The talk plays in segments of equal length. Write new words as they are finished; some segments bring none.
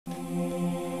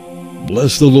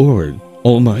Bless the Lord,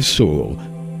 O my soul,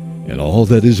 and all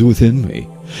that is within me.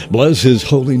 Bless his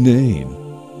holy name.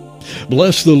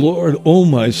 Bless the Lord, O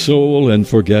my soul, and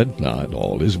forget not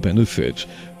all his benefits,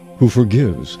 who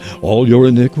forgives all your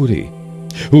iniquity,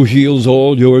 who heals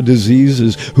all your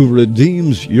diseases, who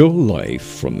redeems your life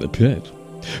from the pit,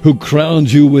 who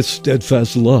crowns you with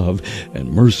steadfast love and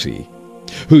mercy,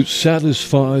 who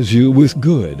satisfies you with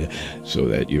good, so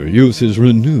that your youth is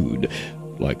renewed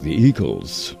like the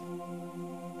eagles.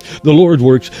 The Lord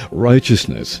works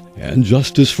righteousness and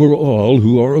justice for all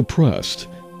who are oppressed.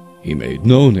 He made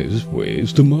known his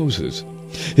ways to Moses,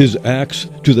 his acts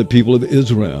to the people of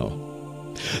Israel.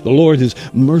 The Lord is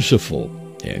merciful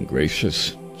and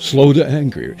gracious, slow to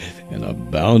anger, and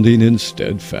abounding in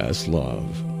steadfast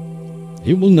love.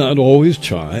 He will not always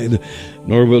chide,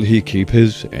 nor will he keep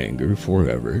his anger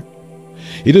forever.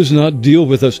 He does not deal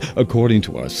with us according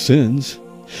to our sins,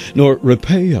 nor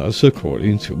repay us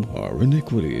according to our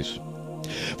iniquities.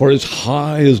 For as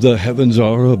high as the heavens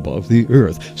are above the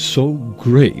earth, so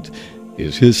great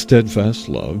is his steadfast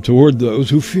love toward those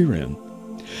who fear him.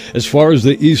 As far as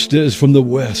the east is from the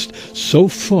west, so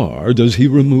far does he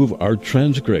remove our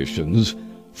transgressions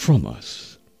from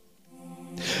us.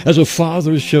 As a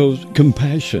father shows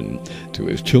compassion to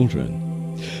his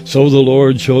children, so the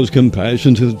Lord shows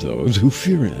compassion to those who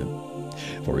fear him.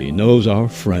 For he knows our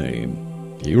frame.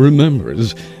 He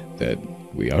remembers that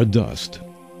we are dust.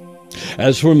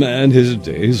 As for man, his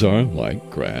days are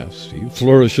like grass. He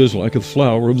flourishes like a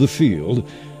flower of the field,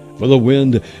 for the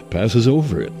wind passes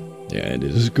over it, and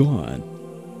it is gone,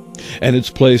 and its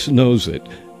place knows it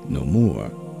no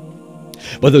more.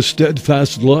 But the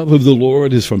steadfast love of the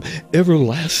Lord is from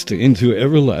everlasting to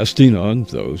everlasting on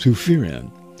those who fear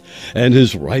him, and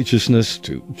his righteousness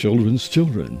to children's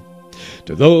children,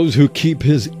 to those who keep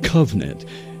his covenant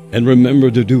and remember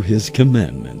to do his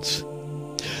commandments.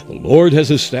 The Lord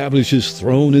has established his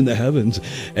throne in the heavens,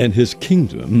 and his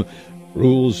kingdom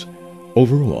rules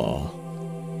over all.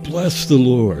 Bless the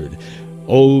Lord,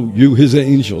 O you his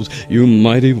angels, you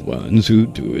mighty ones who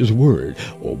do his word,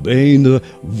 obeying the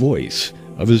voice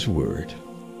of his word.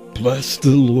 Bless the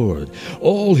Lord,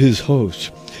 all his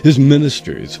hosts, his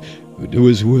ministers who do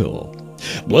his will.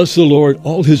 Bless the Lord,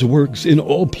 all his works in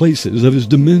all places of his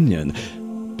dominion.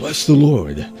 Bless the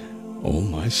Lord, O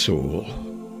my soul.